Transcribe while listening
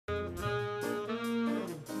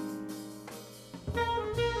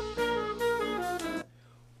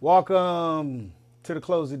Welcome to the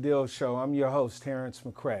Close the Deal Show. I'm your host, Terrence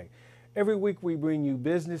McCray. Every week we bring you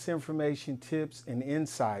business information, tips, and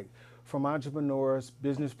insight from entrepreneurs,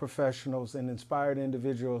 business professionals, and inspired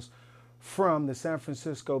individuals from the San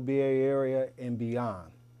Francisco Bay Area and beyond.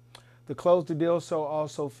 The Close the Deal Show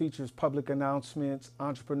also features public announcements,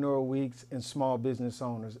 entrepreneur weeks, and small business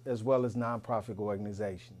owners, as well as nonprofit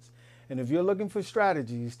organizations. And if you're looking for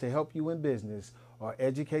strategies to help you in business or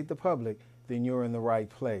educate the public, then you're in the right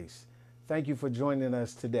place. Thank you for joining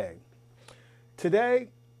us today. Today,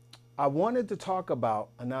 I wanted to talk about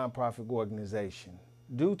a nonprofit organization.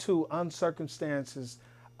 Due to uncircumstances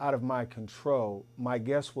out of my control, my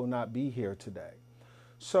guest will not be here today.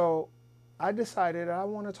 So I decided I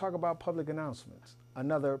want to talk about public announcements,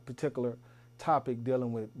 another particular topic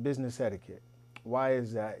dealing with business etiquette. Why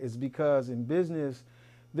is that? It's because in business,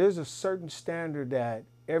 there's a certain standard that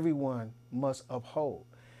everyone must uphold.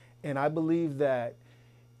 And I believe that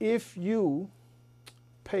if you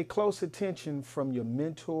pay close attention from your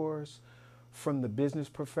mentors, from the business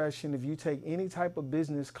profession, if you take any type of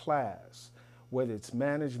business class, whether it's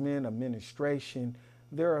management, administration,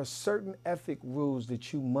 there are certain ethic rules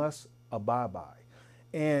that you must abide by.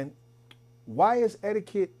 And why is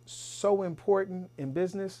etiquette so important in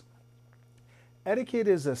business? Etiquette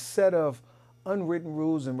is a set of unwritten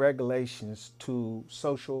rules and regulations to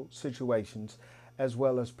social situations as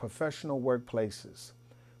well as professional workplaces.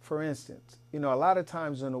 For instance, a lot of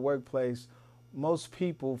times in the workplace, most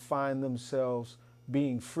people find themselves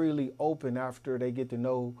being freely open after they get to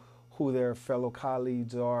know who their fellow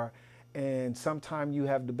colleagues are. And sometimes you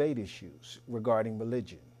have debate issues regarding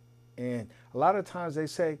religion. And a lot of times they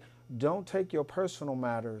say, don't take your personal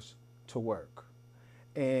matters to work.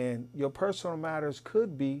 And your personal matters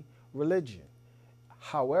could be religion.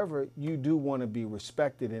 However, you do want to be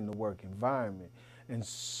respected in the work environment. And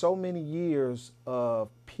so many years of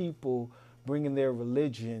people bringing their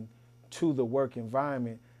religion to the work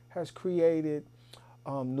environment has created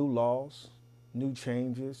new laws, new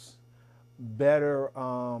changes, better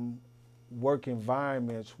work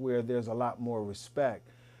environments where there's a lot more respect.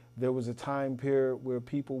 There was a time period where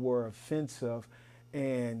people were offensive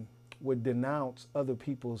and would denounce other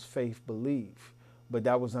people's faith belief, but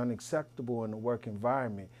that was unacceptable in the work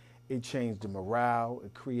environment. It changed the morale,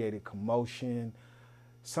 it created commotion.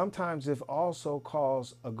 Sometimes it also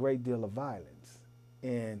caused a great deal of violence.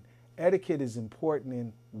 And etiquette is important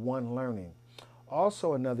in one learning.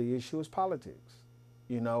 Also, another issue is politics.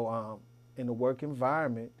 In the work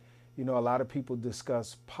environment, a lot of people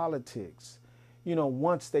discuss politics,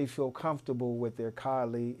 once they feel comfortable with their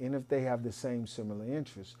colleague and if they have the same similar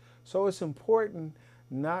interests. So it's important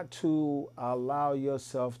not to allow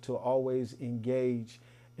yourself to always engage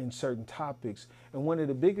in certain topics. And one of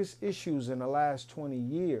the biggest issues in the last 20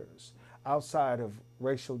 years, outside of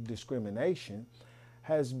racial discrimination,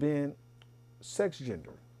 has been sex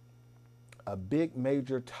gender. A big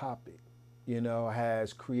major topic,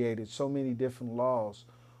 has created so many different laws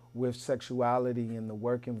with sexuality in the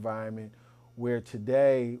work environment, where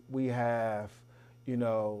today we have,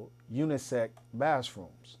 unisex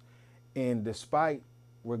bathrooms. And despite,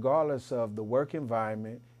 regardless of the work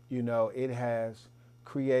environment, it has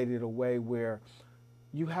created a way where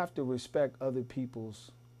you have to respect other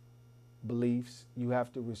people's beliefs. You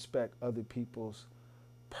have to respect other people's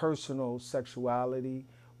personal sexuality,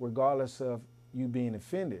 regardless of you being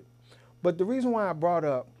offended. But the reason why I brought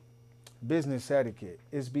up business etiquette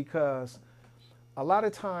is because a lot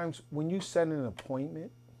of times when you set an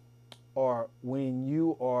appointment or when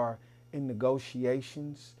you are in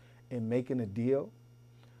negotiations and making a deal,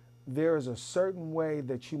 there is a certain way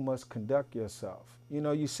that you must conduct yourself.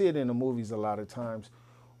 You see it in the movies a lot of times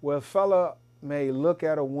where a fella may look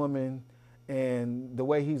at a woman and the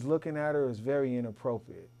way he's looking at her is very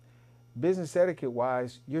inappropriate. Business etiquette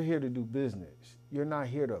wise, you're here to do business. You're not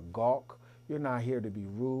here to gawk. You're not here to be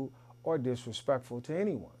rude or disrespectful to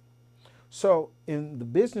anyone. So in the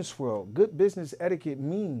business world, good business etiquette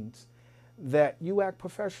means that you act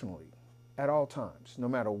professionally at all times, no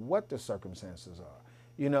matter what the circumstances are.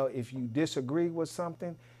 If you disagree with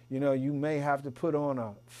something, you may have to put on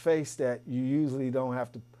a face that you usually don't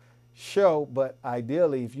have to show, but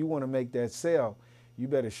ideally, if you want to make that sale, you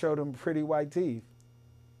better show them pretty white teeth,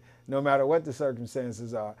 no matter what the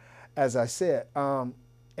circumstances are. As I said, and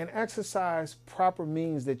exercise proper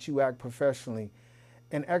means that you act professionally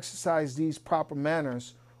and exercise these proper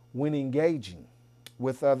manners when engaging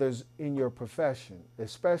with others in your profession,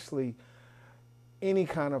 especially any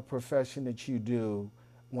kind of profession that you do.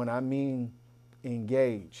 When I mean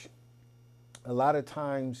engage, a lot of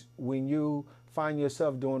times when you find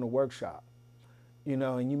yourself doing a workshop,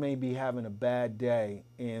 and you may be having a bad day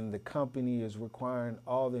and the company is requiring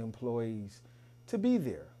all the employees to be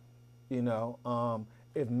there.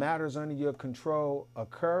 If matters under your control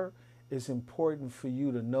occur, it's important for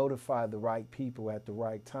you to notify the right people at the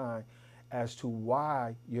right time as to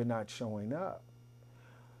why you're not showing up.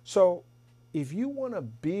 So if you want to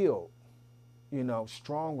build,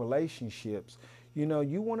 strong relationships, you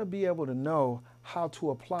want to be able to know how to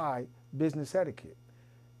apply business etiquette.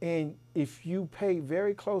 And if you pay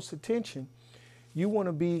very close attention, you want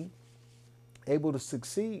to be able to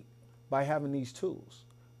succeed by having these tools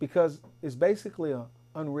because it's basically an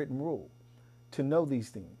unwritten rule to know these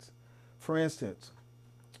things. For instance,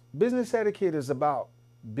 business etiquette is about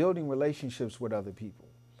building relationships with other people.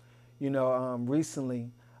 Recently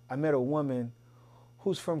I met a woman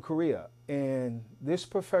who's from Korea, and this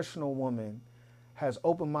professional woman has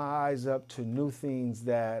opened my eyes up to new things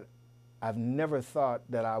that I've never thought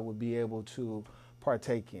that I would be able to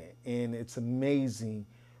partake in. And it's amazing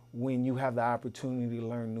when you have the opportunity to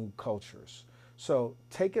learn new cultures. So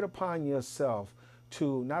take it upon yourself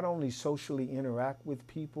to not only socially interact with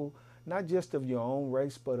people, not just of your own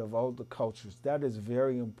race, but of other cultures. That is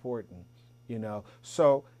very important,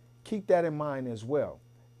 So keep that in mind as well.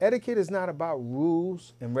 Etiquette is not about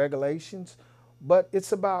rules and regulations, but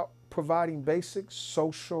it's about providing basic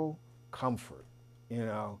social comfort,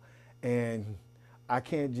 And I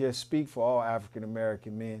can't just speak for all African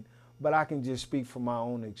American men, but I can just speak from my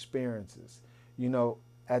own experiences.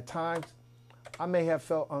 At times I may have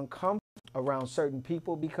felt uncomfortable around certain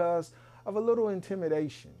people because of a little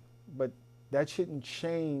intimidation, but that shouldn't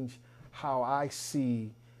change how I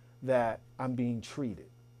see that I'm being treated.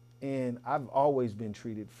 And I've always been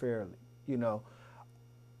treated fairly,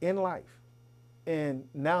 in life. And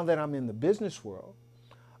now that I'm in the business world,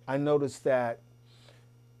 I noticed that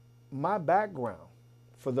my background,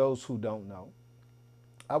 for those who don't know,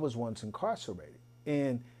 I was once incarcerated.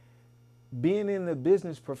 And being in the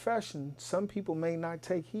business profession, some people may not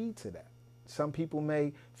take heed to that. Some people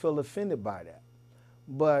may feel offended by that.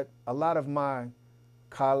 But a lot of my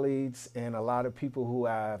colleagues and a lot of people who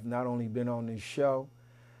have not only been on this show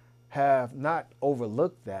have not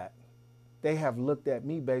overlooked that. They have looked at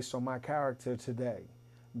me based on my character today,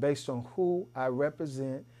 based on who I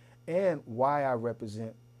represent and why I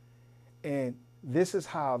represent. And this is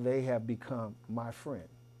how they have become my friend.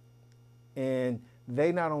 And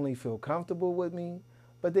they not only feel comfortable with me,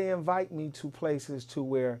 but they invite me to places to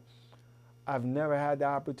where I've never had the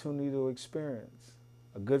opportunity to experience.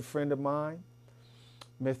 A good friend of mine,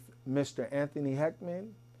 Mr. Anthony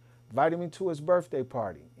Heckman, invited me to his birthday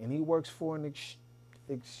party, and he works for an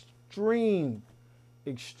extreme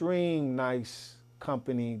nice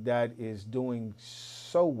company that is doing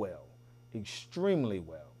so well, extremely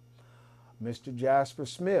well. Mr. Jasper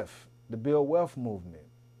Smith, the Build Wealth Movement.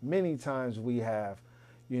 Many times we have,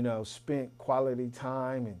 spent quality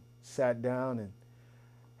time and sat down and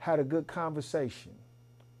had a good conversation.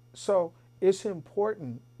 So it's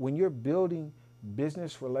important when you're building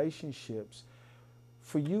business relationships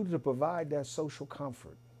for you to provide that social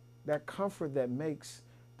comfort, that comfort that makes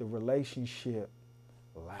the relationship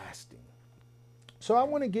lasting. So I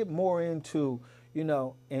want to get more into,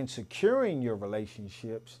 in securing your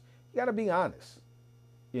relationships, you got to be honest.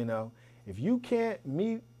 If you can't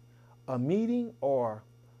meet a meeting or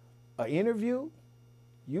an interview,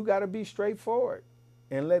 you got to be straightforward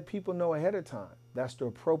and let people know ahead of time. That's the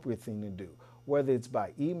appropriate thing to do, whether it's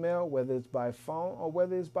by email, whether it's by phone, or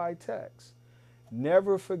whether it's by text.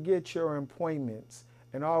 Never forget your appointments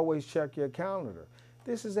and always check your calendar.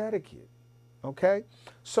 This is etiquette, okay?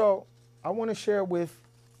 So I want to share with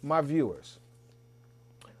my viewers,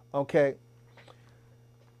 okay,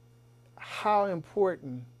 how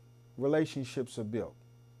important relationships are built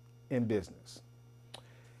in business.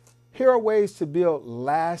 Here are ways to build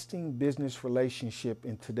lasting business relationship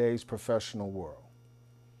in today's professional world.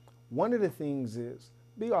 One of the things is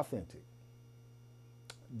be authentic.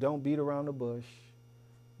 Don't beat around the bush.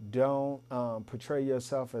 Don't portray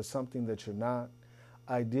yourself as something that you're not.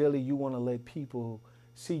 Ideally, you want to let people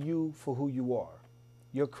see you for who you are.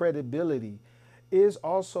 Your credibility is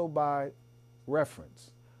also by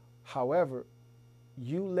reference. However,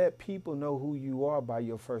 you let people know who you are by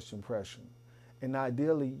your first impression. And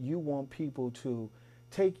ideally, you want people to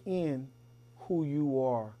take in who you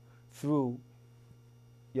are through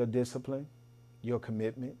your discipline, your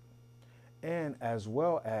commitment, and as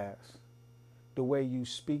well as the way you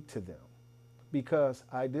speak to them. Because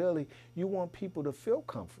ideally, you want people to feel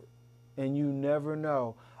comfort. And you never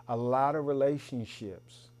know, a lot of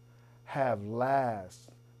relationships have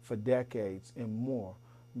lasted for decades and more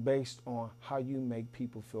based on how you make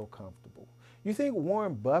people feel comfortable. You think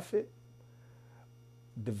Warren Buffett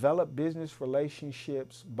developed business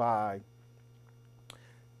relationships by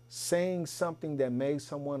saying something that made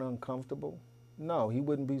someone uncomfortable? No, he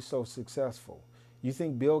wouldn't be so successful. You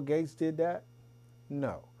think Bill Gates did that?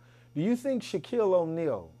 No. Do you think Shaquille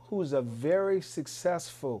O'Neal, who's a very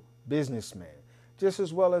successful businessman, just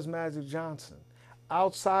as well as Magic Johnson,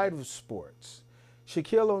 outside of sports,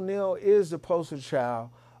 Shaquille O'Neal is the poster child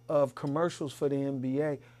of commercials for the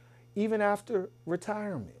NBA, even after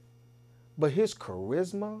retirement. But his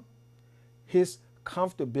charisma, his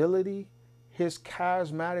comfortability, his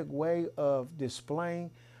charismatic way of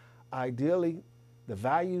displaying, ideally, the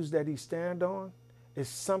values that he stands on, is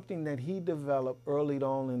something that he developed early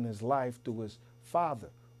on in his life through his father,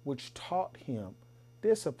 which taught him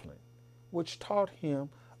discipline, which taught him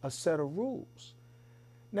a set of rules.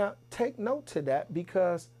 Now, take note to that,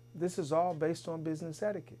 because this is all based on business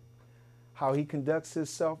etiquette. How he conducts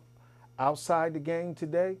himself outside the game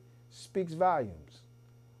today speaks volumes.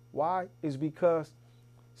 Why? Is because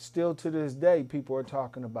still to this day, people are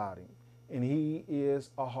talking about him, and he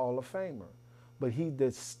is a Hall of Famer. But he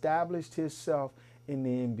established himself in the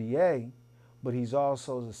NBA, but he's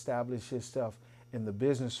also established himself in the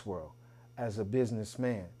business world as a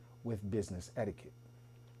businessman with business etiquette.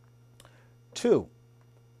 2,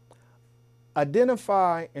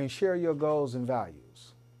 identify and share your goals and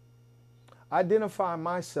values. Identify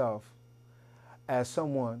myself as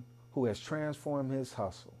someone who has transformed his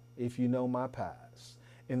hustle, if you know my past.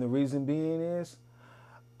 And the reason being is,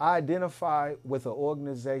 I identify with an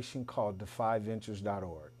organization called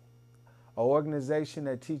defyventures.org, an organization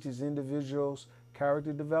that teaches individuals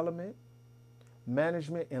character development,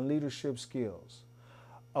 management, and leadership skills,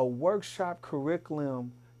 a workshop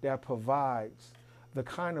curriculum that provides the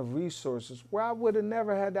kind of resources where I would have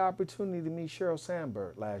never had the opportunity to meet Sheryl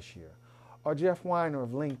Sandberg last year, or Jeff Weiner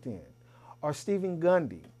of LinkedIn, or Stephen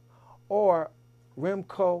Gundy, or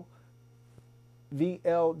Remco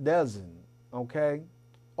V.L. Dezen, okay?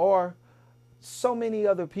 Or so many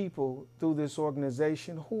other people through this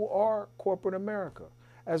organization who are corporate America,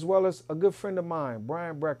 as well as a good friend of mine,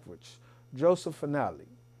 Brian Breckwich, Joseph Finale,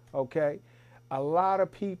 okay? A lot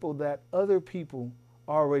of people that other people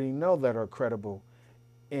already know that are credible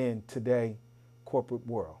in today's corporate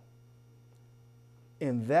world.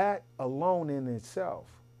 And that alone in itself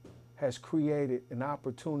has created an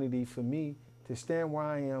opportunity for me to stand where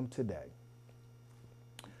I am today.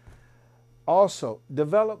 Also,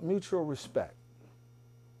 develop mutual respect.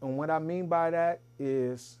 And what I mean by that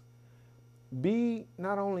is be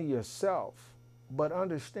not only yourself, but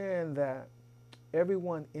understand that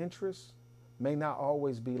everyone's interests may not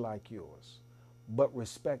always be like yours, but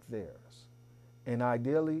respect theirs. And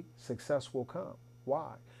ideally, success will come.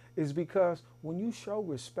 Why? It's because when you show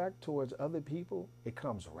respect towards other people, it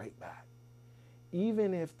comes right back,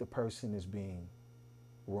 even if the person is being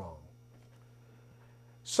wrong.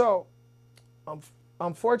 So,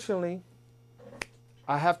 unfortunately,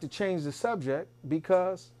 I have to change the subject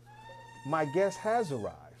because my guest has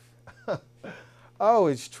arrived. Oh,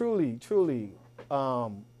 it's truly, truly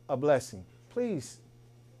a blessing. Please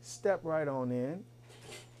step right on in.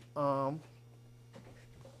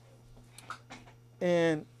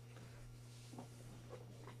 And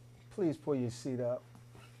please pull your seat up.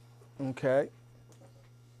 Okay.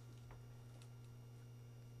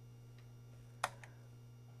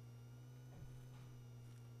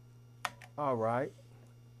 All right.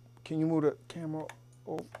 Can you move the camera?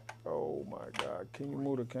 Oh my God. Can you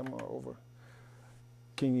move the camera over?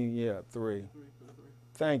 Can you? Yeah, 3.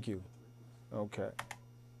 Thank you. Okay.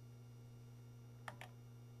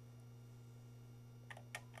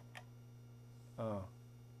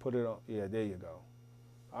 Put it on. Yeah, there you go.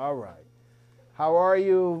 All right. How are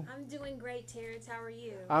you? I'm doing great, Terrence. How are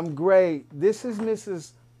you? I'm great. This is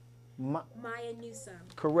Mrs. Maya Newsom.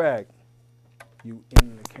 Correct. You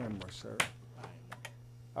in the camera, sir.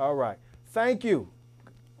 All right. Thank you.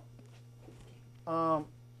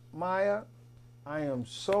 Maya, I am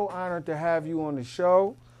so honored to have you on the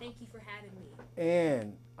show. Thank you for having me.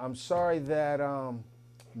 And I'm sorry that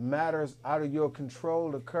matters out of your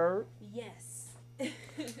control occurred. Yes.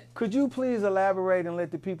 Could you please elaborate and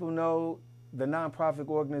let the people know the nonprofit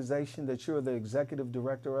organization that you're the executive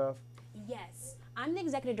director of? Yes. I'm the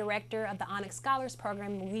executive director of the Onyx Scholars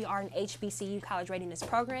Program. We are an HBCU college readiness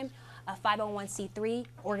program, a 501c3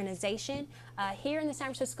 organization here in the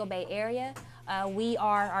San Francisco Bay Area.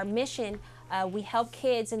 Our mission, we help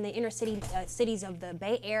kids in the inner city cities of the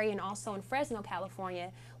Bay Area and also in Fresno,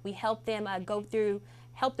 California. We help them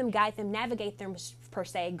guide them, navigate them per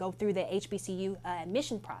se, go through the HBCU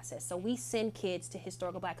admission process. So we send kids to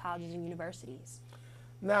historical black colleges and universities.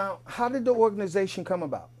 Now, how did the organization come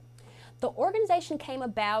about? The organization came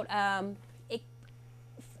about, to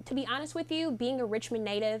be honest with you, being a Richmond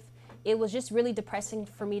native, it was just really depressing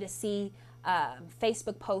for me to see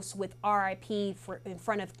Facebook posts with RIP in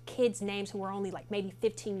front of kids' names who were only like maybe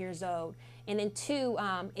 15 years old. And then two,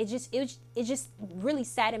 it just really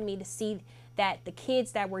saddened me to see that the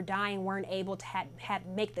kids that were dying weren't able to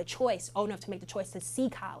make the choice, old enough to make the choice to see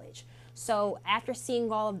college. So after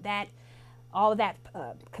seeing all of that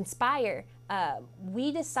conspire, I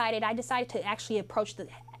decided to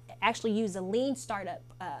actually use the lean startup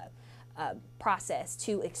process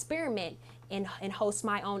to experiment and host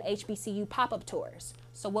my own HBCU pop-up tours.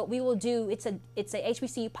 So what we will do, it's a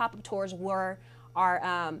HBCU pop-up tours where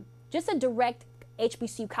are just a direct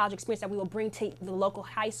HBCU college experience that we will bring to the local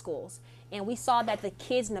high schools. And we saw that the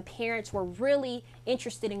kids and the parents were really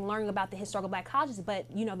interested in learning about the historical Black colleges, but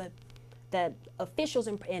you know, the officials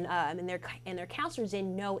and their counselors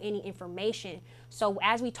didn't know any information. So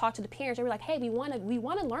as we talked to the parents, they were like, "Hey, we want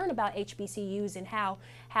to learn about HBCUs and how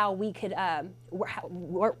we could and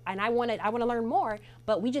I want to learn more,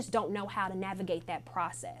 but we just don't know how to navigate that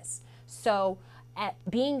process." So,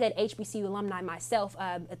 being an HBCU alumni myself,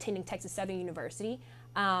 attending Texas Southern University,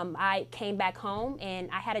 I came back home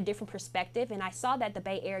and I had a different perspective, and I saw that the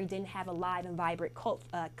Bay Area didn't have a live and vibrant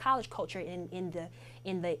college culture in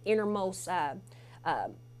the innermost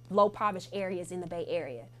low impoverished areas in the Bay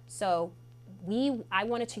Area. So I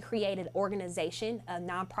wanted to create an organization, a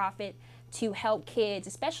nonprofit, to help kids,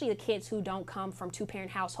 especially the kids who don't come from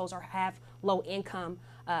two-parent households or have low income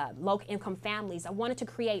families. I wanted to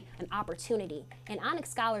create an opportunity, and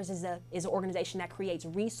Onyx Scholars is an organization that creates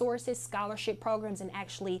resources, scholarship programs, and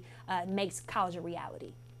actually makes college a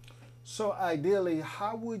reality. So ideally,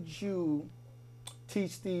 how would you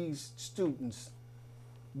teach these students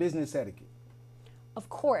business etiquette? Of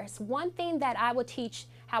course, one thing that I would teach,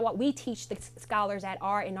 what we teach the scholars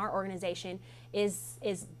in our organization is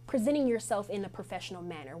presenting yourself in a professional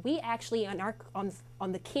manner. We actually on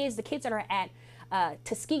the kids that are at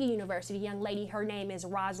Tuskegee University, a young lady, her name is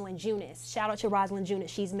Rosalind Junis. Shout out to Rosalind Junis.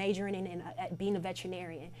 She's majoring in being a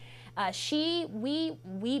veterinarian.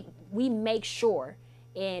 We make sure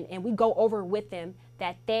and we go over with them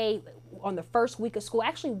that they, on the first week of school,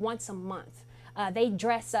 actually once a month, they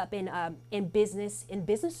dress up in business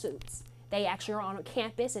suits. They actually are on a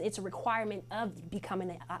campus, and it's a requirement of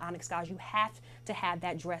becoming an Onyx Scholar. You have to have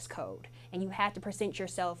that dress code, and you have to present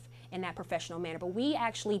yourself in that professional manner. But we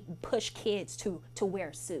actually push kids to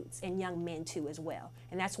wear suits, and young men too as well.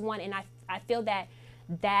 And that's one. And I feel that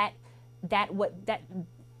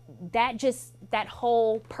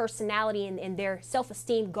whole personality and their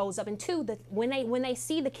self-esteem goes up. And two, when they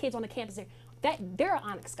see the kids on the campus, they're an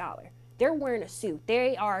Onyx Scholar. They're wearing a suit.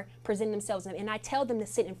 They are presenting themselves, and I tell them to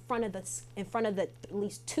sit in front of the at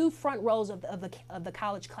least two front rows of the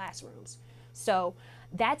college classrooms. So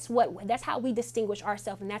that's how we distinguish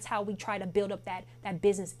ourselves, and that's how we try to build up that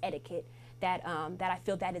business etiquette that I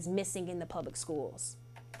feel that is missing in the public schools.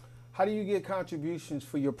 How do you get contributions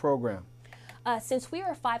for your program? Since we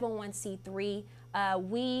are a 501c3,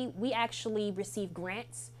 we actually receive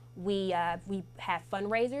grants. We have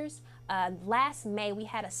fundraisers. Last May, we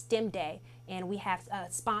had a STEM Day, and we have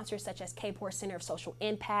sponsors such as Cape Horn Center of Social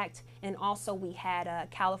Impact, and also we had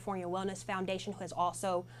California Wellness Foundation, who has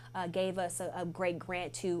also gave us a great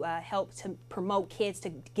grant to help to promote kids to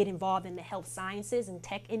get involved in the health sciences and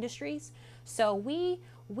tech industries. So we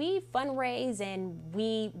fundraise, and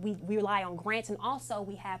we rely on grants, and also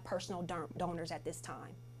we have personal donors at this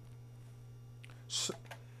time.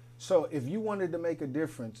 So if you wanted to make a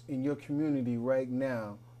difference in your community right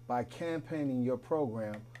now by campaigning your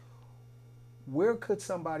program, where could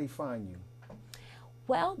somebody find you?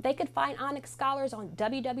 Well, they could find Onyx Scholars on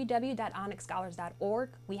www.onyxscholars.org.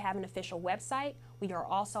 We have an official website. We are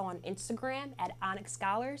also on Instagram at Onyx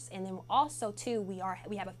Scholars, and then also too we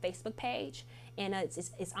have a Facebook page, and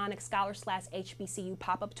it's Onyx Scholars /HBCU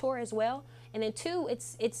pop-up tour as well. And then two,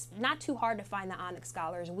 it's not too hard to find the Onyx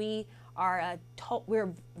Scholars. We're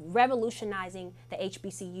revolutionizing the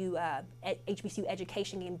HBCU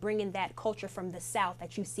education and bringing that culture from the South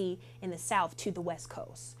that you see in the South to the West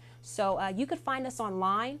Coast. So you could find us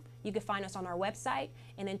online. You could find us on our website,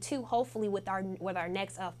 and then two, hopefully with our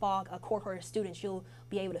next fall cohort of students, you'll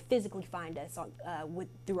be able to physically find us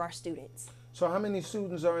through our students. So how many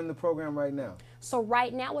students are in the program right now? So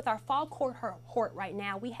right now, with our fall cohort right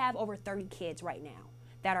now, we have over 30 kids right now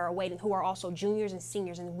that are awaiting, who are also juniors and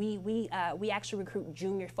seniors, and we actually recruit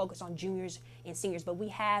focus on juniors and seniors, but we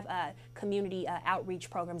have community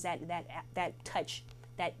outreach programs that touch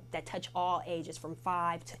that touch all ages from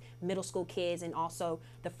 5 to middle school kids and also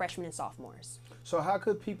the freshmen and sophomores. So how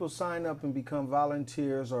could people sign up and become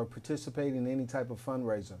volunteers or participate in any type of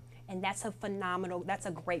fundraiser? And that's a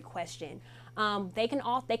great question. They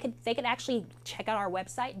could actually check out our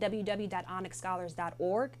website,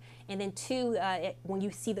 www.onyxscholars.org. And then when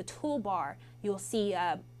you see the toolbar, you'll see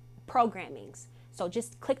programmings. So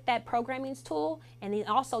just click that programmings tool, and then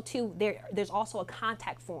also there's also a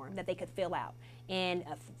contact form that they could fill out, and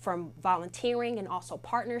from volunteering and also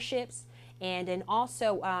partnerships, and then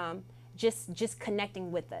also just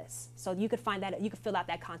connecting with us. So you could fill out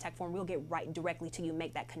that contact form. We'll get right directly to you,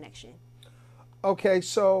 make that connection. Okay,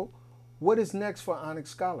 so what is next for Onyx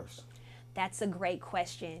Scholars? That's a great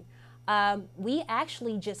question. We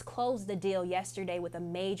actually just closed the deal yesterday with a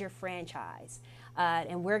major franchise.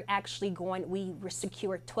 And we're actually we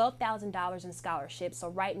secured $12,000 in scholarships. So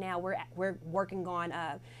right now we're working on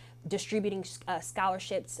distributing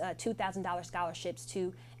scholarships, $2,000 scholarships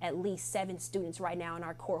to at least 7 students right now in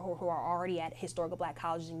our cohort who are already at historical Black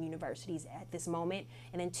colleges and universities at this moment.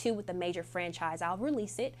 And then 2 with the major franchise. I'll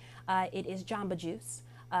release it. It is Jamba Juice.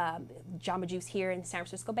 Jamba Juice here in the San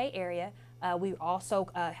Francisco Bay Area. We also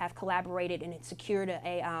have collaborated and secured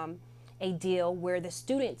a deal where the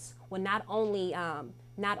students will not only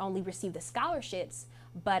receive the scholarships,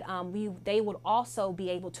 but they would also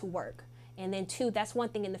be able to work. And then 2, that's one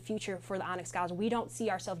thing in the future for the Onyx Scholars. We don't see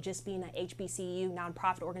ourselves just being an HBCU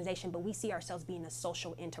nonprofit organization, but we see ourselves being a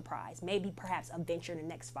social enterprise, maybe perhaps a venture in the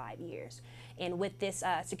next 5 years. And with this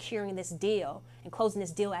securing this deal and closing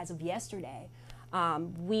this deal as of yesterday,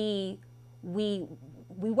 we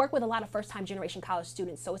work with a lot of first-time generation college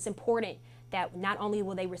students, so it's important that not only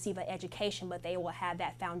will they receive an education, but they will have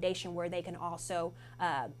that foundation where they can also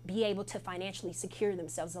be able to financially secure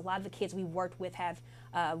themselves. A lot of the kids we worked with have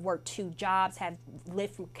worked 2 jobs, have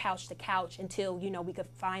lived from couch to couch until we could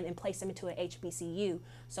find and place them into an HBCU.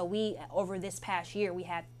 So over this past year, we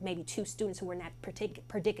had maybe 2 students who were in that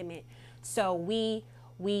predicament. So we're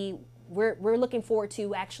looking forward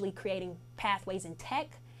to actually creating pathways in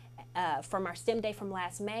tech, from our STEM day from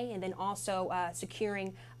last May, and then also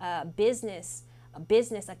securing business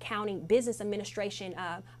accounting, business administration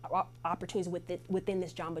opportunities within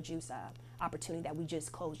this Jamba Juice opportunity that we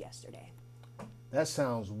just closed yesterday. That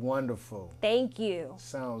sounds wonderful. Thank you.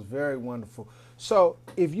 Sounds very wonderful. So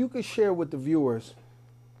if you could share with the viewers,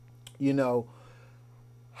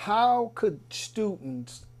 how could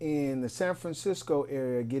students in the San Francisco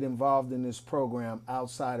area get involved in this program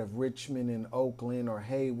outside of Richmond and Oakland or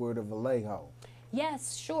Hayward or Vallejo?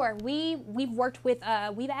 Yes, sure. We've worked with,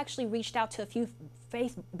 we've actually reached out to a few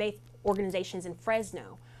faith-based organizations in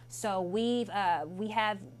Fresno. So we're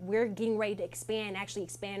getting ready to expand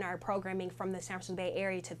our programming from the San Francisco Bay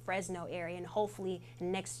Area to Fresno area, and hopefully in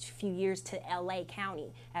the next few years to LA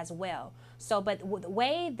County as well. So, but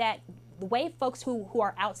the way folks who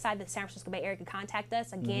are outside the San Francisco Bay Area can contact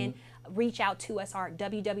us, again, reach out to us, our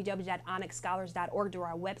www.onyxscholars.org, to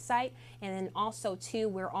our website. And then also, too,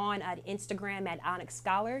 we're on Instagram at Onyx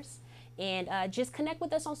Scholars. And just connect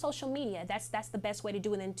with us on social media. That's the best way to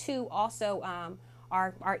do it. And 2, also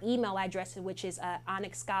our email address, which is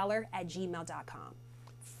onyxscholar@gmail.com.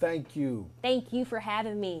 Thank you. Thank you for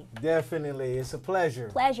having me. Definitely. It's a pleasure.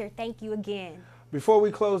 Pleasure. Thank you again. Before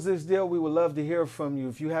we close this deal, we would love to hear from you.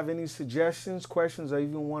 If you have any suggestions, questions, or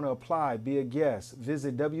even want to apply, be a guest,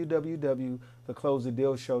 visit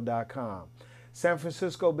www.theclosethedealshow.com. San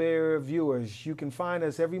Francisco Bay Area viewers, you can find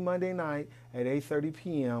us every Monday night at 8:30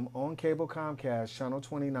 p.m. on cable Comcast, Channel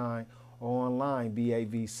 29, or online,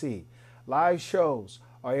 BAVC. Live shows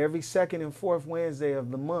are every 2nd and 4th Wednesday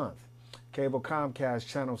of the month, cable Comcast,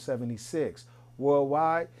 Channel 76.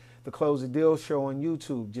 Worldwide, The Close the Deal Show on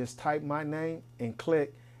YouTube. Just type my name and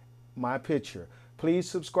click my picture. Please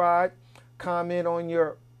subscribe, comment on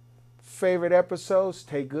your favorite episodes.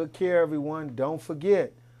 Take good care, everyone. Don't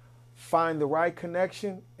forget, find the right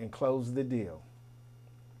connection and close the deal.